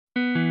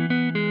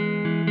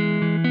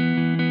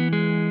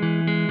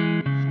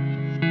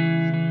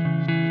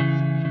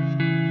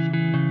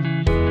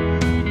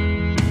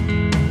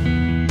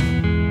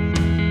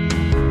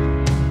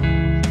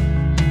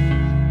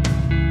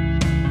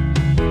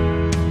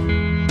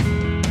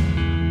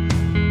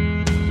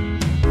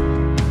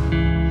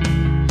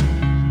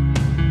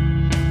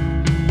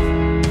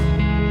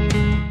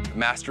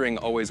Mastering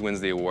always wins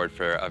the award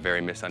for a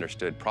very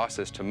misunderstood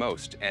process to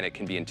most, and it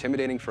can be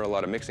intimidating for a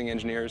lot of mixing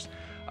engineers.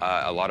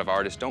 A lot of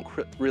artists don't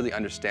really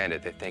understand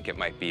it. They think it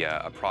might be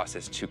a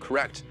process to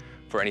correct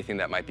for anything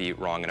that might be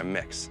wrong in a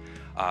mix.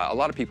 A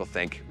lot of people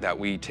think that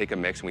we take a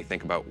mix and we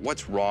think about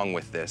what's wrong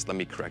with this. Let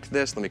me correct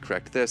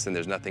this, and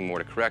there's nothing more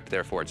to correct,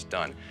 therefore it's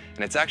done.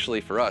 And it's actually,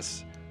 for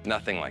us,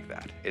 nothing like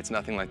that. It's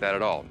nothing like that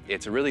at all.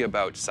 It's really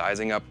about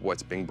sizing up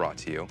what's being brought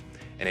to you,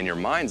 and in your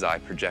mind's eye,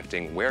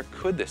 projecting where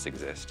could this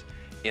exist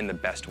in the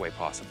best way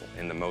possible,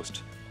 in the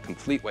most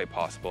complete way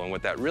possible. And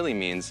what that really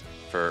means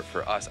for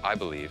us, I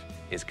believe,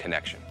 is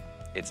connection.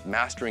 It's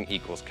mastering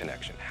equals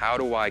connection. How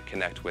do I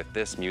connect with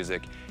this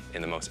music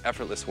in the most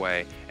effortless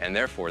way? And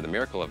therefore, the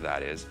miracle of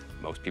that is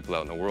most people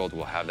out in the world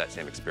will have that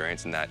same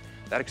experience, and that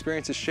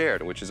experience is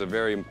shared, which is a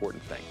very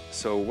important thing.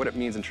 So what it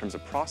means in terms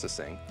of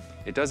processing,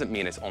 it doesn't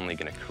mean it's only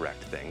going to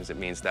correct things. It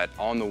means that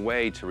on the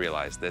way to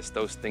realize this,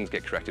 those things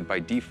get corrected by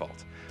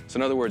default. So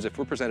in other words, if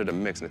we're presented a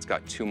mix and it's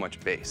got too much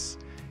bass,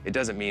 it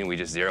doesn't mean we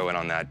just zero in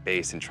on that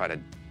bass and try to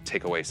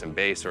take away some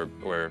bass,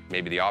 or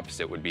maybe the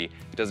opposite would be,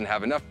 it doesn't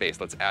have enough bass,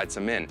 let's add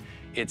some in.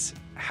 It's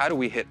how do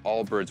we hit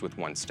all birds with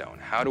one stone?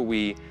 How do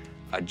we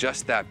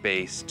adjust that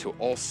bass to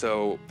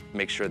also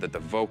make sure that the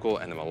vocal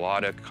and the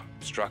melodic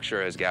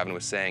structure, as Gavin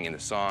was saying in the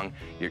song,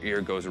 your ear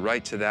goes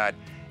right to that,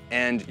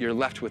 and you're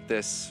left with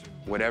this,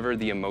 whatever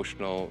the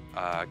emotional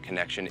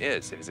connection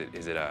is. Is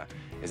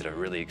it a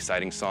really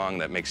exciting song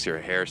that makes your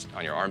hair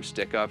on your arm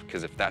stick up?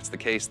 Because if that's the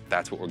case,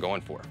 that's what we're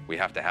going for. We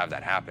have to have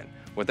that happen.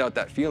 Without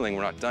that feeling,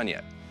 we're not done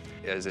yet.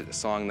 Is it a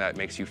song that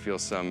makes you feel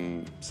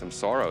some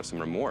sorrow, some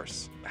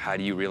remorse? How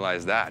do you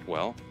realize that?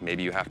 Well,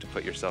 maybe you have to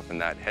put yourself in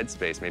that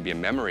headspace. Maybe a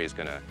memory is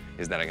gonna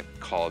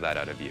call that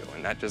out of you.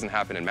 And that doesn't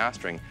happen in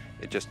mastering.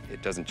 It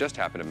doesn't just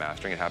happen in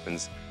mastering. It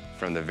happens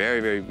from the very,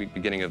 very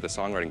beginning of the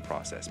songwriting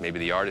process. Maybe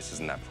the artist is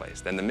in that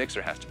place. Then the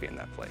mixer has to be in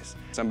that place.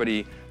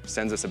 Somebody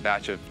sends us a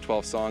batch of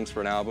 12 songs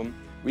for an album.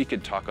 We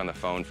could talk on the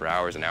phone for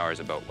hours and hours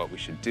about what we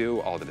should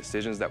do, all the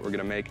decisions that we're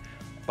gonna make.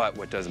 But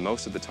what does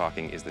most of the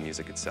talking is the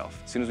music itself.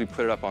 As soon as we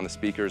put it up on the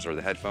speakers or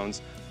the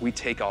headphones, we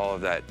take all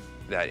of that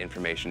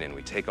information in,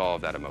 we take all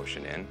of that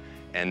emotion in,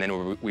 and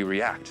then we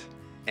react.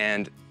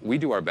 And we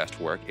do our best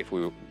work if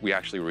we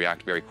actually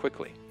react very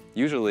quickly.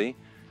 Usually,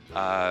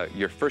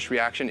 your first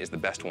reaction is the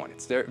best one.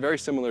 It's very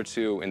similar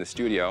to, in the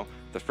studio,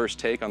 the first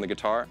take on the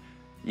guitar.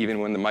 Even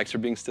when the mics are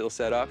being still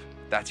set up,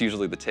 that's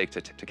usually the take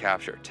to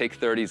capture. Take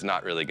 30 is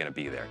not really gonna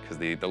be there because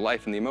the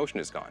life and the emotion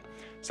is gone.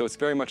 So it's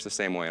very much the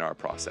same way in our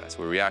process.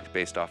 We react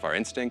based off our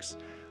instincts,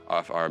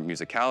 off our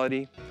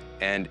musicality,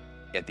 and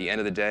at the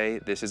end of the day,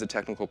 this is a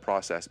technical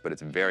process, but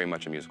it's very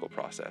much a musical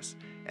process.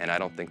 And I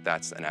don't think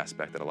that's an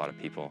aspect that a lot of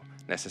people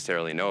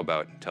necessarily know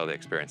about until they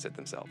experience it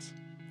themselves.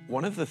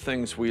 One of the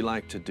things we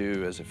like to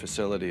do as a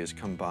facility is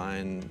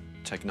combine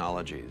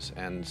technologies.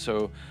 And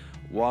so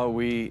while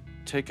we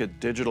take a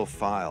digital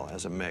file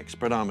as a mix,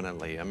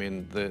 predominantly, I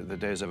mean, the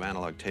days of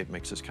analog tape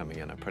mixes coming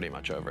in are pretty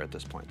much over at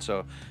this point.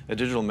 So a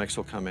digital mix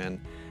will come in,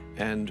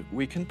 and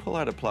we can pull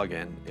out a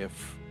plug-in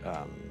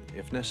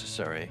if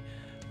necessary.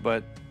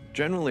 But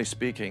generally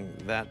speaking,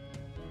 that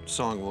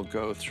song will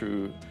go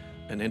through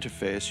an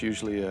interface,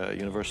 usually a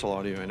universal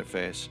audio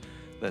interface,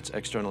 that's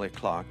externally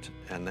clocked,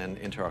 and then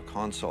into our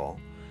console,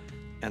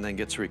 and then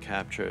gets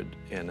recaptured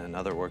in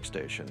another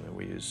workstation. And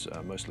we use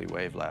mostly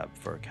WaveLab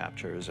for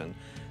captures and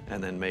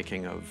then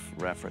making of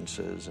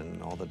references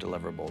and all the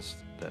deliverables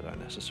that are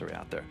necessary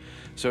out there.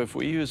 So if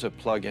we use a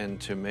plug-in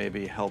to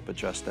maybe help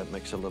adjust that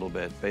mix a little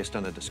bit based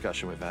on a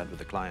discussion we've had with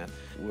the client,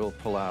 we'll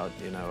pull out,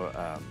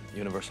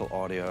 universal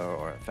audio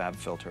or a fab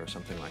filter or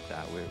something like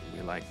that.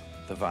 We like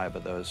the vibe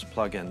of those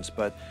plugins.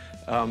 But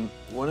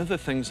one of the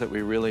things that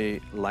we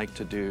really like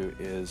to do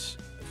is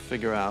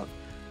figure out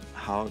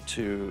how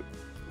to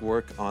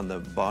work on the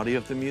body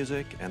of the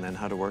music, and then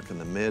how to work on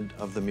the mid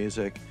of the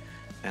music,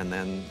 and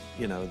then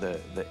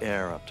the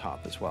air up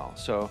top as well.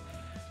 So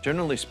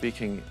generally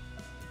speaking,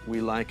 we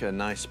like a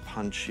nice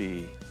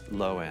punchy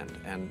low end,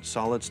 and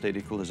solid state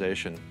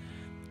equalization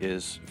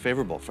is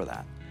favorable for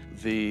that.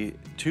 The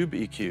tube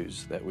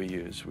EQs that we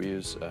use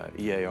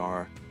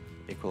EAR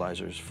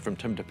equalizers from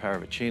Tim de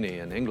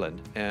Paravicini in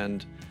England,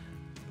 and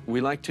we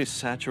like to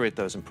saturate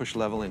those and push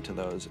level into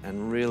those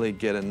and really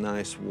get a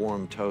nice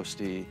warm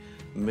toasty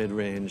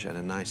mid-range and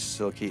a nice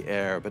silky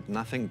air, but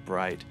nothing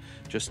bright,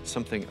 just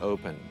something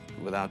open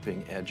without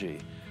being edgy.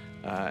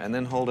 And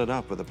then hold it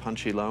up with a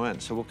punchy low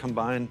end. So we'll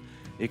combine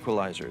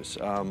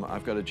equalizers.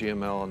 I've got a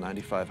GML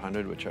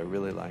 9500, which I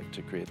really like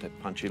to create that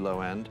punchy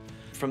low end.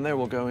 From there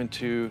we'll go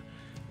into,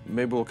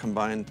 maybe we'll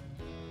combine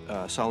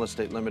solid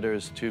state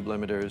limiters, tube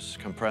limiters,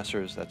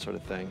 compressors, that sort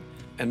of thing.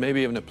 And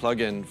maybe even a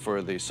plug-in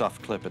for the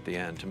soft clip at the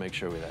end to make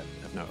sure we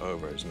have no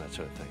overs and that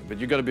sort of thing. But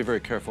you've got to be very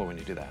careful when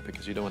you do that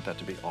because you don't want that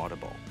to be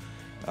audible.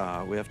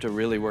 We have to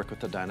really work with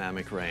the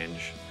dynamic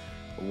range.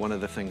 One of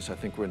the things I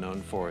think we're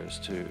known for is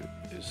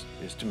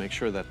to make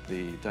sure that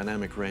the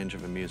dynamic range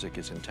of a music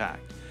is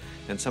intact.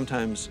 And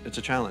sometimes it's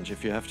a challenge.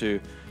 If you have to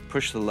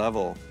push the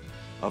level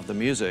of the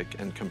music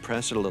and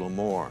compress it a little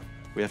more,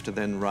 we have to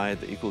then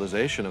ride the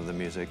equalization of the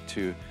music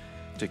to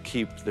to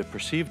keep the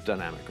perceived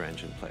dynamic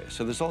range in place.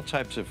 So there's all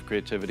types of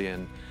creativity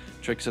and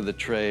tricks of the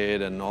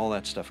trade and all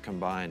that stuff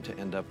combined to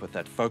end up with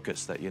that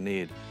focus that you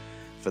need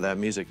for that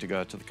music to go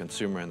out to the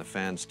consumer and the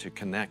fans to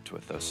connect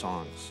with those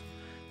songs.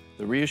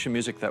 The reissue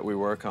music that we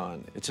work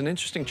on, it's an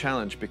interesting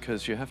challenge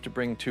because you have to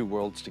bring two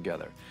worlds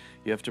together.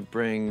 You have to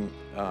bring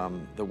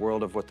the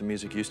world of what the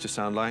music used to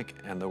sound like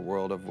and the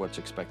world of what's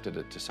expected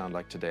it to sound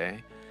like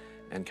today,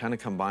 and kind of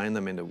combine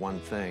them into one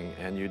thing.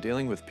 And you're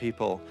dealing with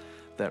people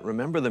that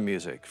remember the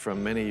music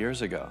from many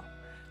years ago.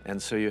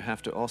 And so you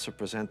have to also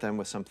present them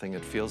with something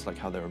that feels like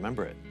how they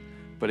remember it.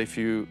 But if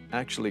you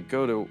actually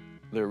go to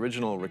the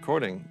original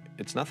recording,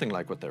 it's nothing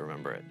like what they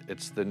remember it.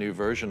 It's the new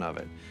version of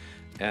it.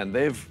 And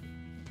they've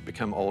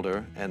become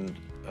older and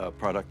a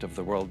product of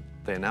the world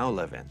they now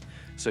live in.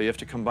 So you have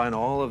to combine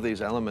all of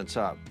these elements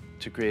up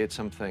to create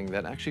something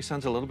that actually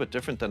sounds a little bit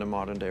different than a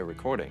modern day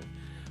recording,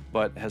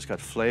 but has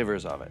got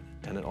flavors of it,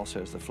 and it also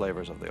has the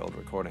flavors of the old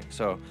recording.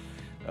 So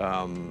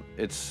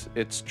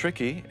it's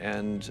tricky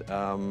and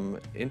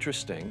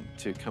interesting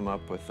to come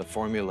up with a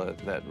formula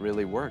that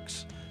really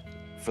works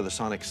for the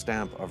sonic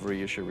stamp of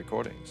reissue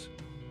recordings.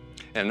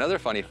 And another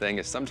funny thing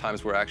is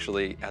sometimes we're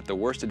actually at the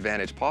worst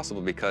advantage possible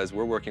because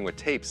we're working with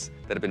tapes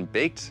that have been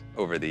baked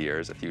over the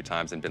years a few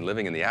times and been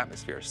living in the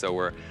atmosphere. So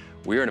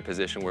we're in a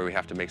position where we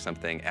have to make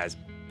something as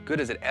good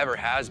as it ever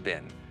has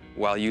been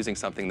while using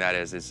something that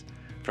is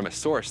from a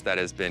source that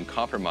has been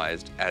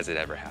compromised as it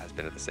ever has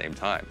been at the same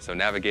time. So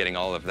navigating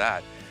all of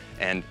that,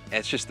 and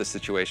it's just the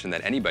situation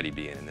that anybody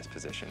be in this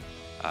position.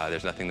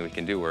 There's nothing that we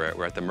can do.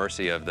 We're at the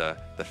mercy of the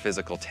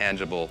physical,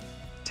 tangible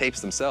tapes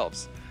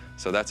themselves.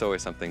 So that's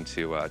always something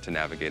to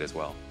navigate as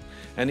well.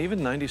 And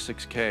even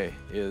 96K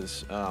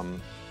is,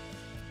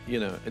 you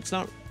know, it's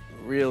not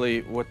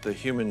really what the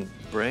human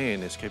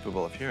brain is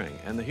capable of hearing.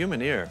 And the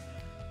human ear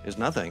is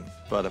nothing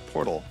but a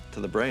portal to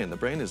the brain. The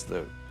brain is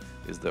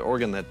the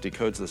organ that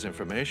decodes this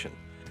information.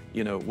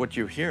 You know, what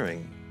you're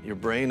hearing, your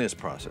brain is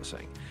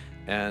processing.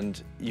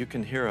 And you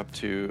can hear up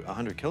to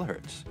 100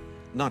 kilohertz.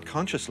 Not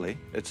consciously,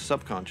 it's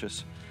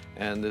subconscious.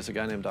 And there's a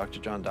guy named Dr.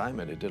 John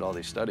Diamond who did all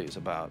these studies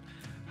about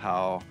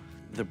how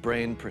the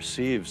brain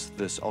perceives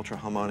this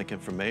ultra-harmonic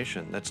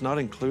information that's not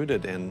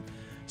included in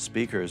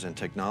speakers and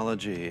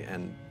technology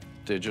and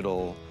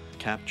digital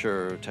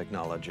capture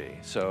technology.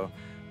 So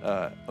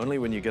only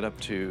when you get up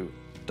to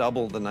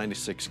double the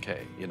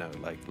 96K, you know,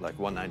 like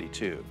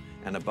 192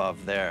 and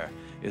above there,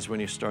 is when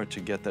you start to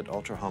get that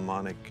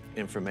ultra-harmonic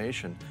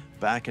information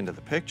back into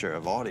the picture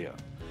of audio.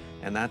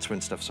 And that's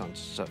when stuff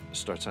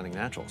starts sounding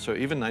natural. So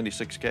even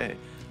 96K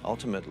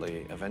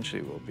ultimately,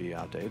 eventually will be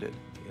outdated.